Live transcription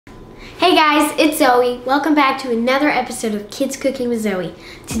Hey guys, it's Zoe. Welcome back to another episode of Kids Cooking with Zoe.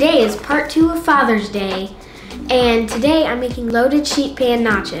 Today is part 2 of Father's Day, and today I'm making loaded sheet pan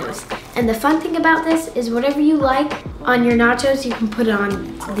nachos. And the fun thing about this is whatever you like on your nachos, you can put it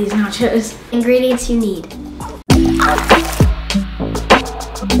on these nachos. Ingredients you need.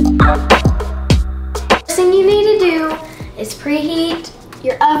 First thing you need to do is preheat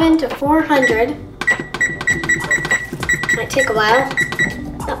your oven to 400. Might take a while.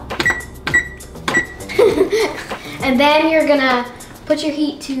 And then you're gonna put your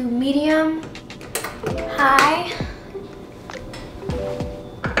heat to medium, high.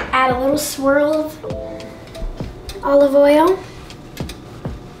 Add a little swirl of olive oil.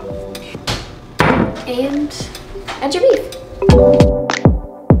 And add your beef.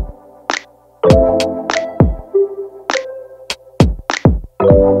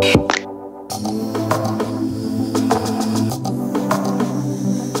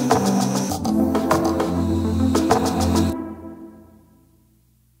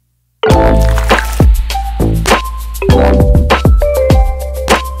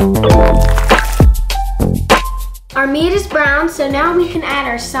 Our meat is brown, so now we can add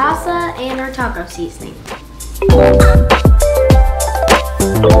our salsa and our taco seasoning.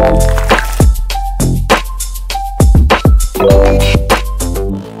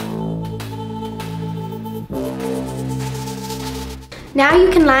 Now you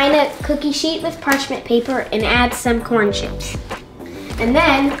can line a cookie sheet with parchment paper and add some corn chips. And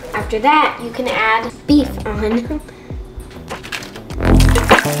then, after that, you can add beef on.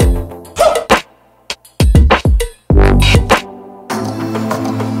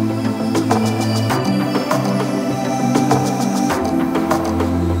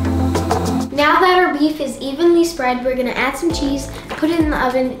 Now that our beef is evenly spread, we're gonna add some cheese, put it in the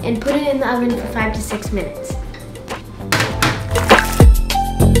oven, and put it in the oven for 5 to 6 minutes.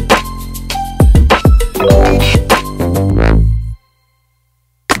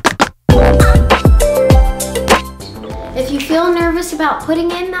 If you feel nervous about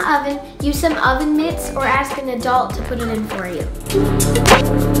putting it in the oven, use some oven mitts or ask an adult to put it in for you.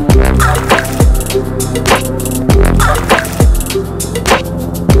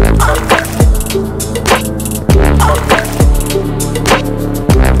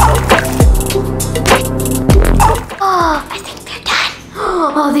 Oh, I think they're done.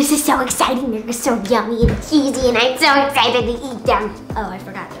 Oh, this is so exciting. They're so yummy and cheesy, and I'm so excited to eat them. Oh, I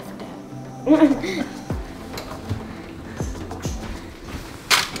forgot to put that.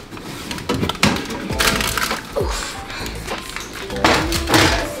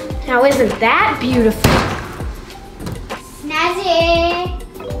 Now, isn't that beautiful? Snazzy!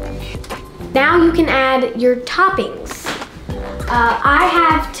 Now you can add your toppings. I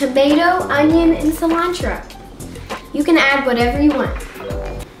have tomato, onion, and cilantro. You can add whatever you want.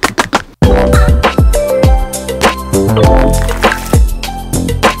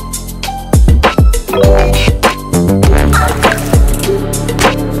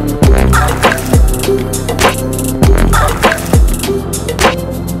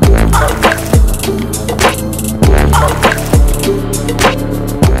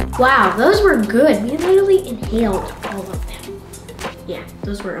 Wow, those were good. We literally inhaled all of them. Yeah,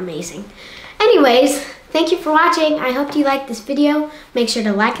 those were amazing. Anyways, thank you for watching. I hope you liked this video. Make sure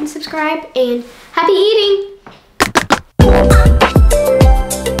to like and subscribe, and happy eating!